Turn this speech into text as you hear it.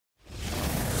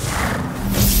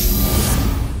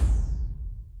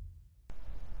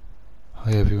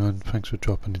everyone, thanks for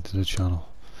dropping into the channel.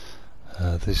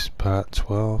 This is part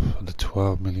 12 of the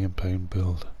 £12 million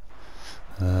build.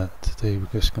 Today we're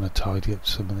just going to tidy up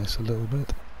some of this a little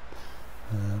bit.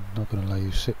 Not going to let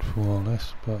you sit through all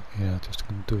this, but yeah, just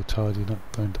going to do a tidying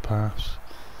up around the paths.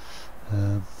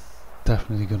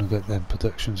 Definitely going to get them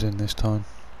productions in this time.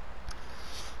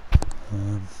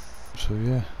 So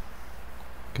yeah,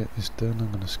 get this done. I'm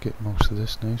going to skip most of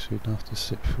this now so you don't have to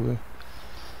sit through it.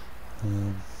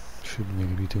 Shouldn't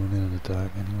really be doing it in the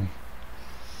dark anyway.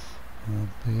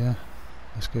 But yeah,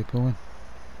 let's get going.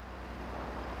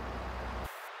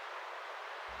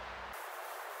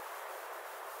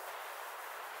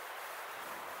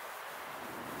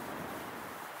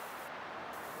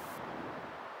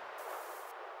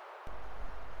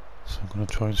 So I'm going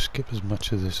to try and skip as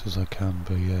much of this as I can,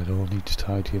 but yeah, it all needs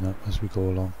tidying up as we go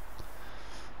along.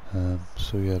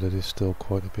 So yeah, there is still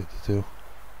quite a bit to do.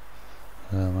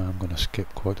 I'm going to skip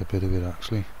quite a bit of it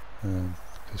actually.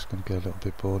 It's going to get a little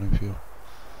bit boring for you.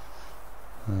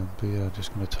 But yeah, I'm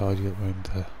just going to tidy up around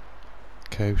the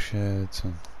cow sheds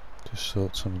and just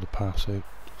sort some of the paths out.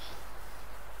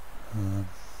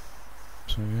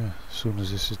 So yeah, as soon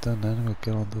as this is done then we'll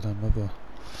get on to them other,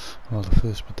 well, the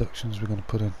first productions we're going to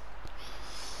put in.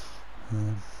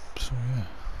 So yeah,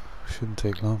 shouldn't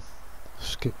take long.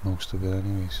 Skip most of it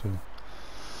anyway, so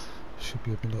should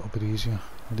be a little bit easier.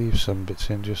 I'll leave some bits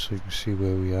in just so you can see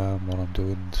where we are and what I'm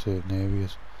doing in certain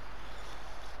areas.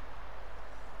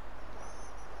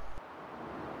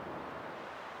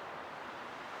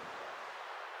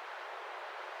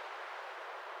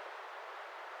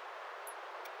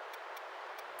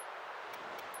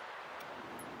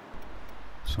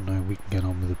 So now we can get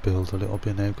on with the build a little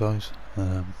bit now, guys.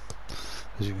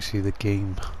 As you can see, the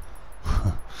game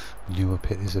newer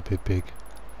pit is a bit big.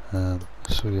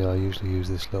 So yeah, I usually use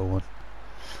this little one.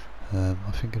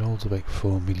 I think it holds about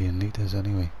 4 million litres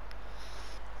anyway,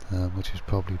 which is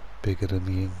probably bigger than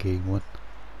the in-game one.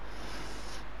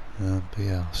 But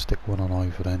yeah, I'll stick one on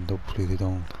either end, hopefully they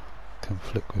don't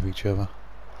conflict with each other.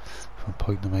 If I'm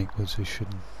pointing them outwards, they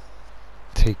shouldn't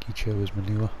take each other's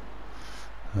manure,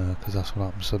 because that's what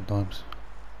happens sometimes.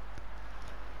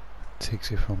 It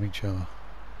takes it from each other.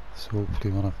 So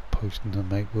hopefully when I'm posting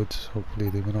them outwards, hopefully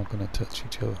they were not going to touch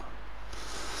each other.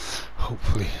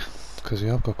 Hopefully, because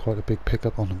yeah, I've got quite a big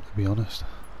pickup on them, to be honest.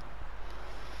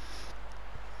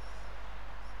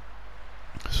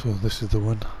 So this is the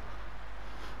one.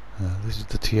 This is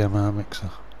the TMR mixer.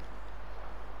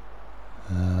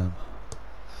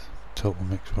 Total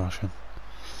mix ration.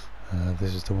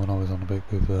 This is the one I was on about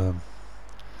with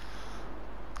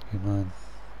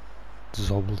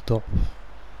Zobbledop.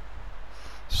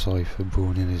 Sorry for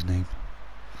ruining his name.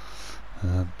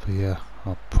 But yeah,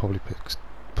 I'll probably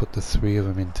put the 3 of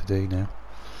them in today now.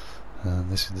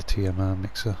 This is the TMR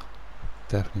mixer.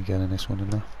 Definitely getting this one in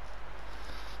there.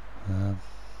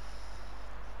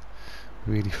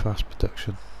 Really fast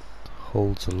production.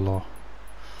 Holds a lot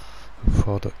of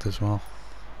product as well.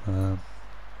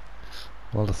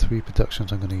 Well, the 3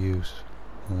 productions I'm going to use,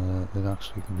 they're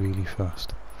actually really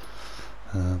fast.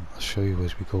 I'll show you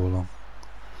as we go along.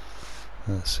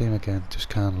 Same again, just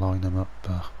can't line them up,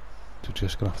 but you're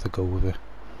just going to have to go with it.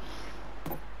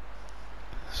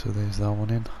 So there's that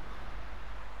one in.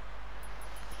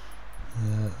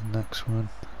 Next one,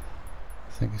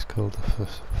 I think it's called the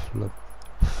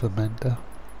fermenter.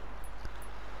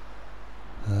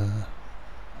 Oh,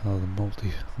 the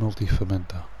multi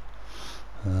fermenter.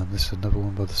 This is another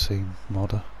one by the same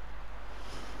modder.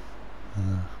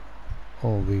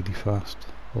 All really fast,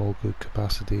 all good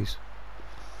capacities.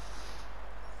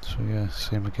 So yeah,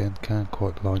 same again, can't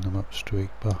quite line them up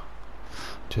straight, but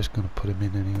just going to put them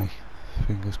in anyway,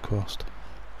 fingers crossed.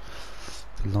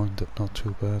 They lined up not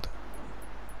too bad.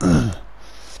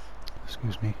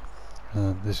 Excuse me.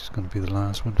 This is going to be the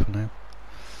last one for now.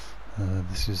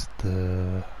 This is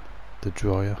the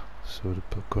dryer, so to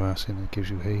put grass in it gives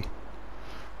you hay.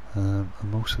 And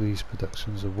most of these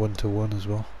productions are 1-to-1 as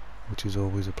well, which is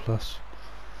always a plus.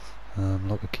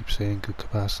 Like I keep saying, good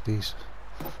capacities.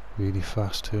 Really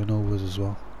fast turnovers as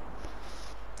well,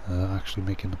 actually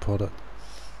making the product.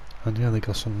 And yeah, they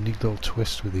got some neat little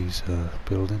twists with these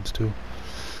buildings too.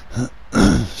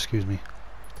 Excuse me.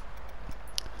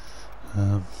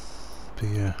 But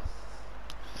yeah,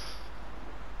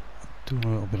 doing a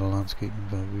little bit of landscaping,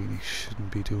 but I really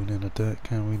shouldn't be doing it in the dirt.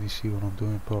 Can't really see what I'm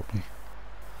doing properly.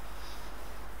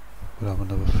 Could have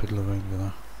another fiddle around with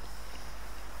that.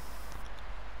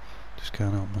 Just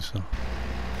can't help myself.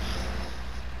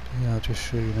 Yeah, I'll just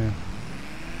show you now.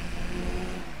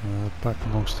 Back to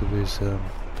most of his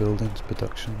buildings,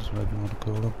 productions, whatever you want to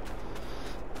call them.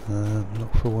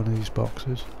 Look for one of these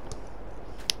boxes.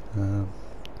 and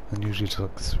usually it's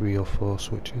like 3 or 4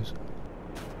 switches.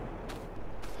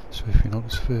 So if you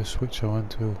notice, the first switch I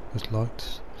went to was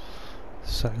lights, the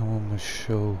second one was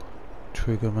show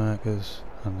trigger markers,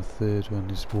 and the third one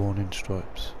is warning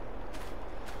stripes.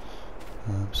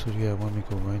 So yeah, when we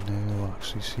go right now you'll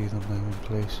actually see them now in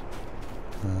place.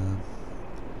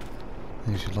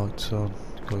 There's your lights on,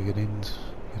 you've got your ins,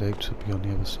 your outs will be on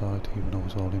the other side, even though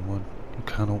it's all in one. You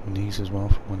can open these as well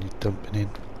for when you're dumping in.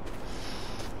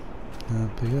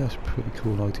 But yeah, it's a pretty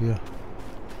cool idea.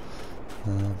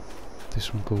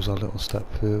 This one goes a little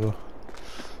step further.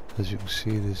 As you can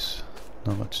see, there's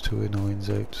not much to it, no ins,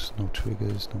 outs, no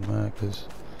triggers, no markers.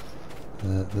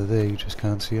 They're there, you just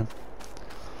can't see them.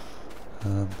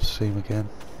 Same again,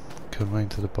 come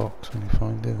round to the box when you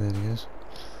find it, there he is.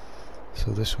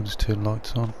 So this one's turn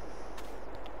lights on,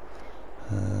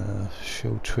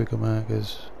 show trigger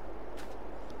markers.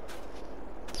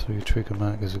 So your trigger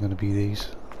markers are going to be these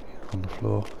on the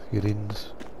floor, your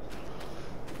ins.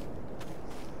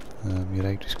 Your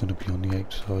out is going to be on the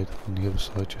outside, on the other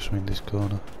side, just round this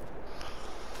corner.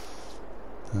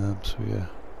 So yeah,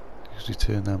 usually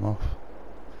turn them off.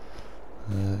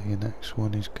 Your next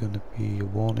one is going to be your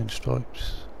warning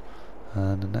stripes,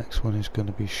 and the next one is going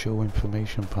to be show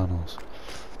information panels.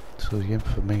 So the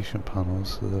information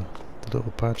panels are the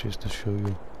little badges to show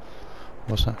you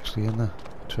what's actually in there,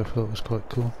 which I thought was quite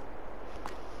cool.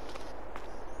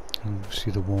 And you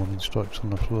see the warning stripes on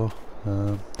the floor.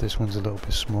 This one's a little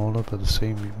bit smaller, but the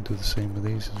same, you can do the same with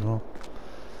these as well.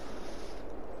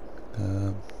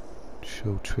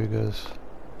 Show triggers,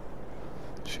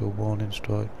 show warning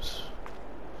stripes,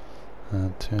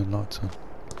 and turn lights on.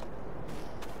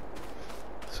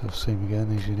 So same again,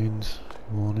 these are your ins,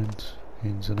 your warnings,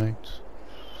 ins and outs.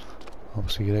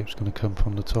 Obviously your out's going to come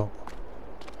from the top,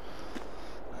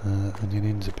 and your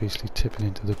ins are basically tipping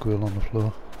into the grill on the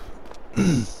floor.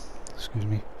 Excuse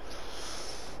me.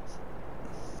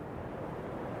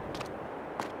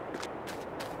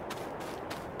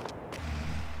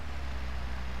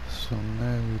 So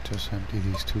now we just empty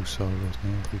these 2 silos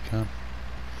now if we can.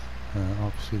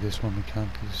 Obviously this one we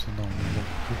can't because it's a normal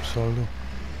group silo.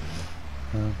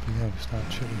 But yeah, we start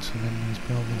chipping some in these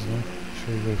buildings now.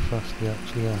 Show you how fast they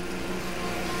actually are.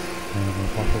 I've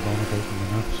waffled on about them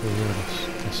enough, so yeah, let's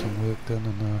get some work done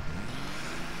and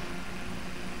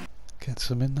get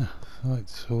some in there. Right,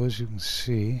 so as you can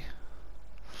see,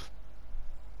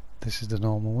 this is the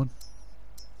normal one.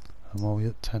 I'm already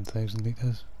at 10,000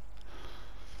 litres.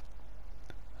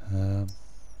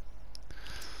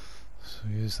 So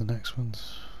here's the next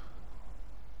ones.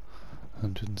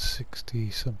 160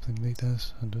 something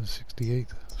litres, 168.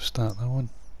 Start that one.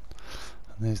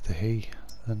 And there's the hay,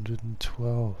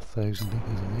 112,000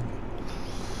 litres I think.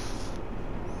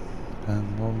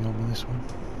 And what are we on with this one?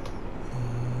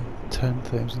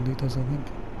 10,000 litres I think.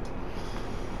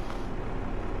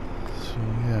 So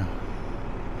yeah,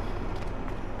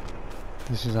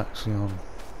 this is actually on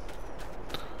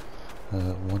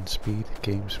 1 speed,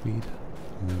 game speed,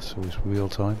 so it's real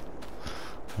time.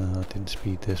 I didn't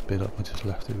speed this bit up, I just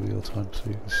left it real time so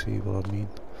you can see what I mean,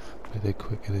 with how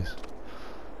quick it is.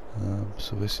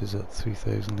 So this is at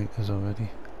 3,000 litres already,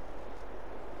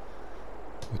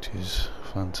 which is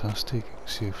fantastic. You can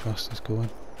see how fast it's going.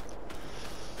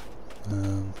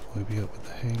 We'll be up at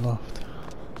the hayloft.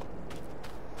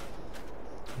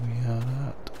 We are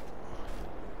at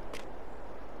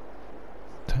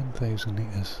 10,000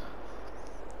 litres.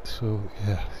 So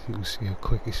yeah, you can see how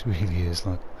quick it really is,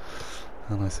 like,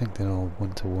 and I think they're all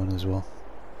 1 to 1 as well.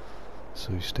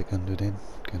 So you stick 100 in,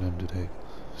 get 100 out,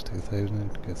 stick 1,000 in,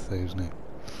 get 1,000 out.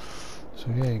 So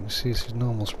yeah, you can see this is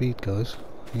normal speed, guys.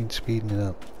 I ain't speeding it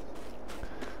up.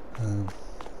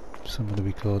 Some of the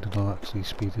recording I'll actually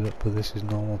speed it up, but this is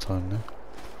normal time now.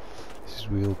 This is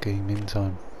real game in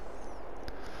time.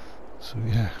 So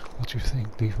yeah, what do you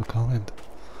think? Leave a comment.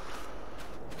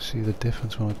 See the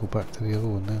difference when I go back to the other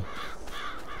one now.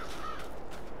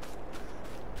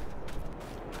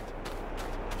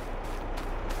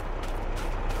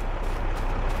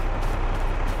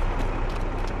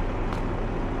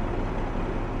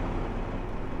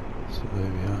 So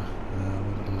there we are,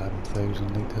 we're at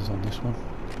 11,000 litres on this one.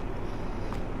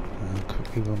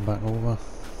 Quickly run back over.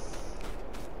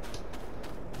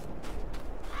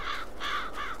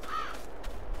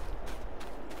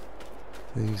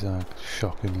 These are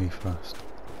shockingly fast,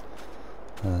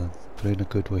 but in a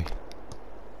good way.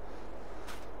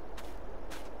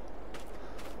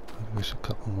 I wish a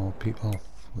couple more people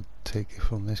would take it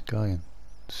from this guy and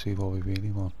see what we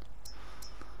really want.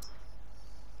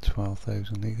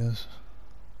 12,000 litres,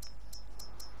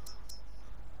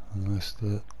 and that's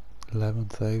the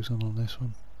 11,000 on this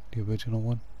one, the original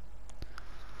one.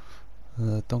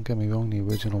 Don't get me wrong, the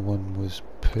original one was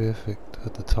perfect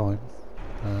at the time,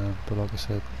 but like I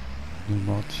said, new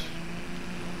mods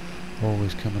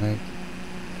always coming out,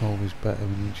 always better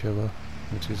than each other,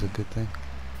 which is a good thing.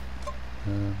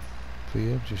 But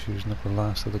yeah, I'm just using up the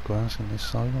last of the grass in this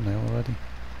silo now already.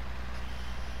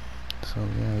 So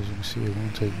yeah, as you can see, it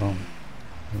won't take long.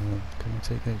 Can we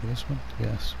take out this one?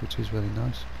 Yes, which is very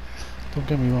nice. Don't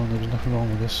get me wrong, there was nothing wrong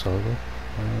with this silo.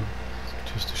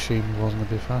 Just a shame it wasn't a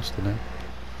bit faster now.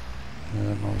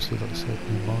 Obviously, like I said,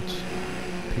 new mods.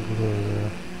 People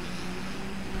are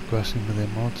progressing with their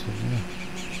mods, and yeah,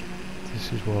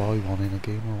 this is what I want in a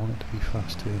game. I want it to be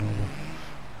fast turnover.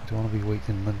 I don't want to be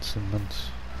waiting months and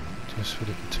months just for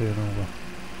it to turn over.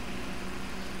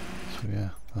 So yeah,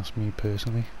 that's me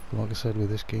personally. But like I said, with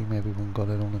this game, everyone got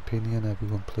their own opinion,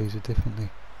 everyone plays it differently.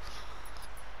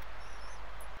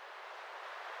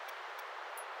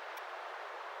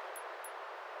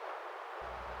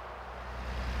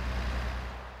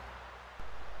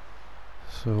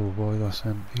 So while that's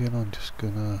emptying, I'm just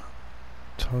gonna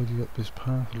tidy up this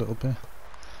path a little bit,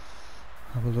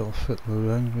 have a little fiddle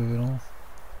around with it all.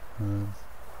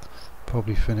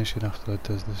 Probably finish it after I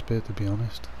does this bit, to be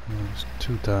honest. It's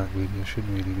too dark really, I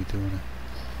shouldn't really be doing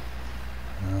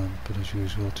it. But as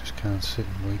usual, just can't sit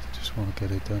and wait, just want to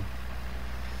get it done.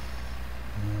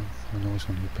 I know it's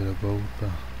only a bit of road, but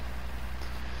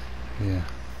yeah,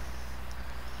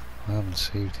 I haven't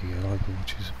saved it yet either,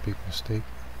 which is a big mistake.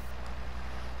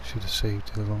 Should have saved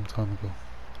it a long time ago.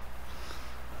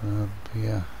 But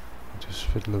yeah, I'll just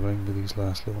fiddle around with these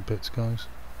last little bits, guys.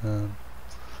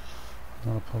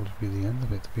 That'll probably be the end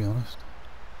of it, to be honest.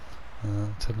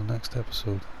 Until the next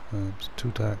episode. It's too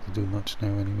dark to do much now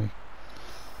anyway,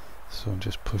 so I'm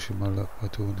just pushing my luck by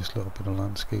doing this little bit of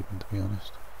landscaping, to be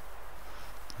honest.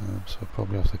 So I'll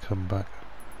probably have to come back.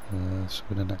 So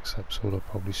in the next episode I'll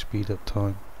probably speed up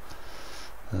time,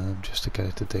 just to get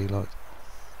it to daylight.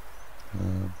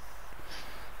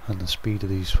 And the speed of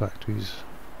these factories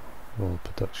or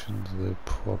productions, they're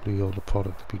probably all the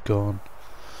product to be gone.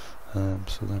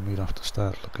 So then we'd have to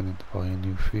start looking into buying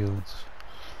new fields.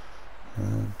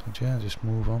 But yeah, just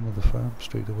move on with the farm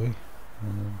straight away.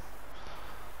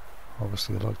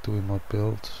 Obviously I like doing my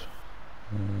builds.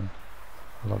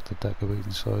 I like to decorate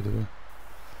inside of it.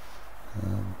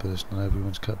 But it's not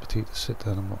everyone's cup of tea to sit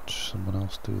down and watch someone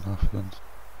else do that for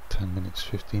 10 minutes,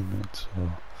 15 minutes,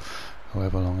 or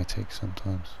however long it takes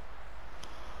sometimes.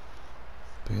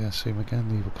 But yeah, same again,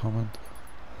 leave a comment.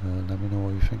 Let me know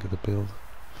what you think of the build.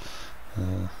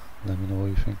 Let me know what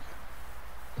you think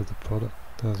of the product,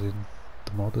 as in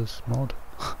the modders mod.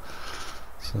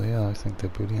 So yeah, I think they're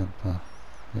brilliant, but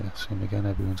yeah, same again,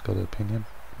 everyone's got an opinion.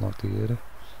 Like to hear it.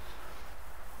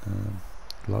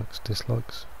 Likes,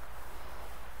 dislikes.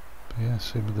 But yeah,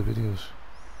 same with the videos.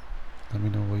 Let me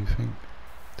know what you think.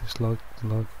 Dislike,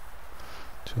 like.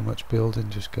 Too much building,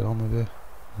 just get on with it.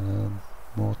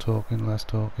 More talking, less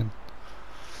talking.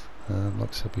 Like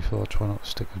I said before, I try not to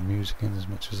stick with music in as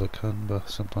much as I can, but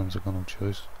sometimes I've got no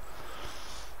choice.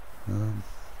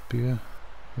 But yeah,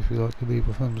 if you like to leave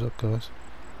a thumbs up, guys.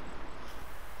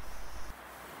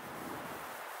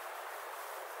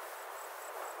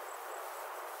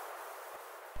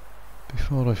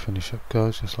 Before I finish up,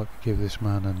 guys, just like to give this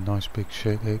man a nice big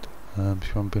shout out. If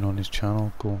you haven't been on his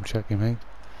channel, go and check him out.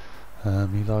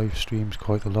 He live streams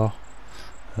quite a lot.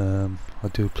 I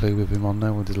do play with him on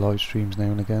there with the live streams now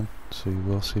and again, so you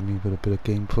will see me with a bit of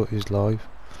game footage live.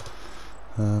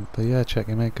 But yeah, check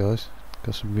him out, guys.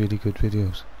 Got some really good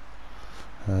videos.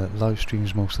 Live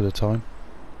streams most of the time.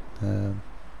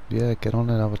 Yeah, get on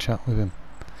there and have a chat with him.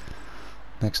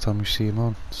 Next time you see him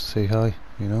on, say hi,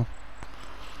 you know.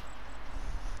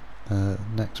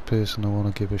 Next person I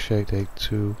want to give a shout out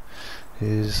to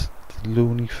is the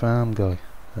Looney Farm guy.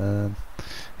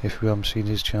 If you haven't seen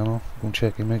his channel, go and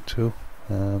check him out too.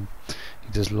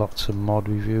 He does lots of mod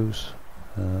reviews.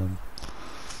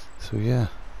 So yeah,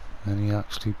 and he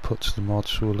actually puts the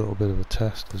mods through a little bit of a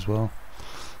test as well.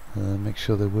 Make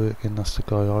sure they're working. That's the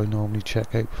guy I normally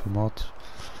check out for mods.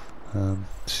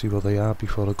 See what they are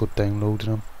before I go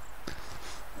downloading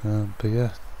them. But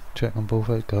yeah, check them both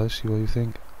out, guys, see what you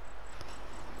think.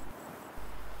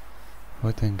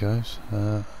 Right then, guys,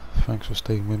 thanks for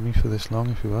staying with me for this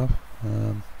long. If you have,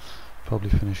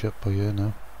 probably finish up by here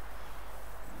now.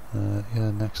 Yeah,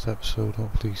 next episode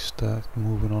hopefully start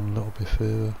moving on a little bit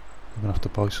further. We're gonna have to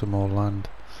buy some more land,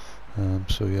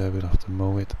 so yeah, we'll have to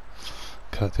mow it,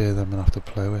 cut there, then we'll have to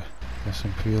plough it, get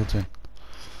some fields in.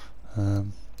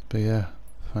 But yeah,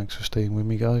 thanks for staying with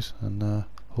me, guys, and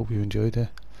hope you enjoyed it.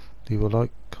 Leave a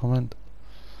like, comment,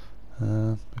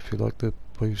 if you like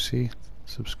what you see,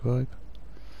 subscribe.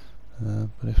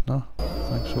 but if not,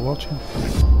 thanks for watching.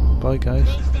 Bye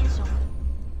guys.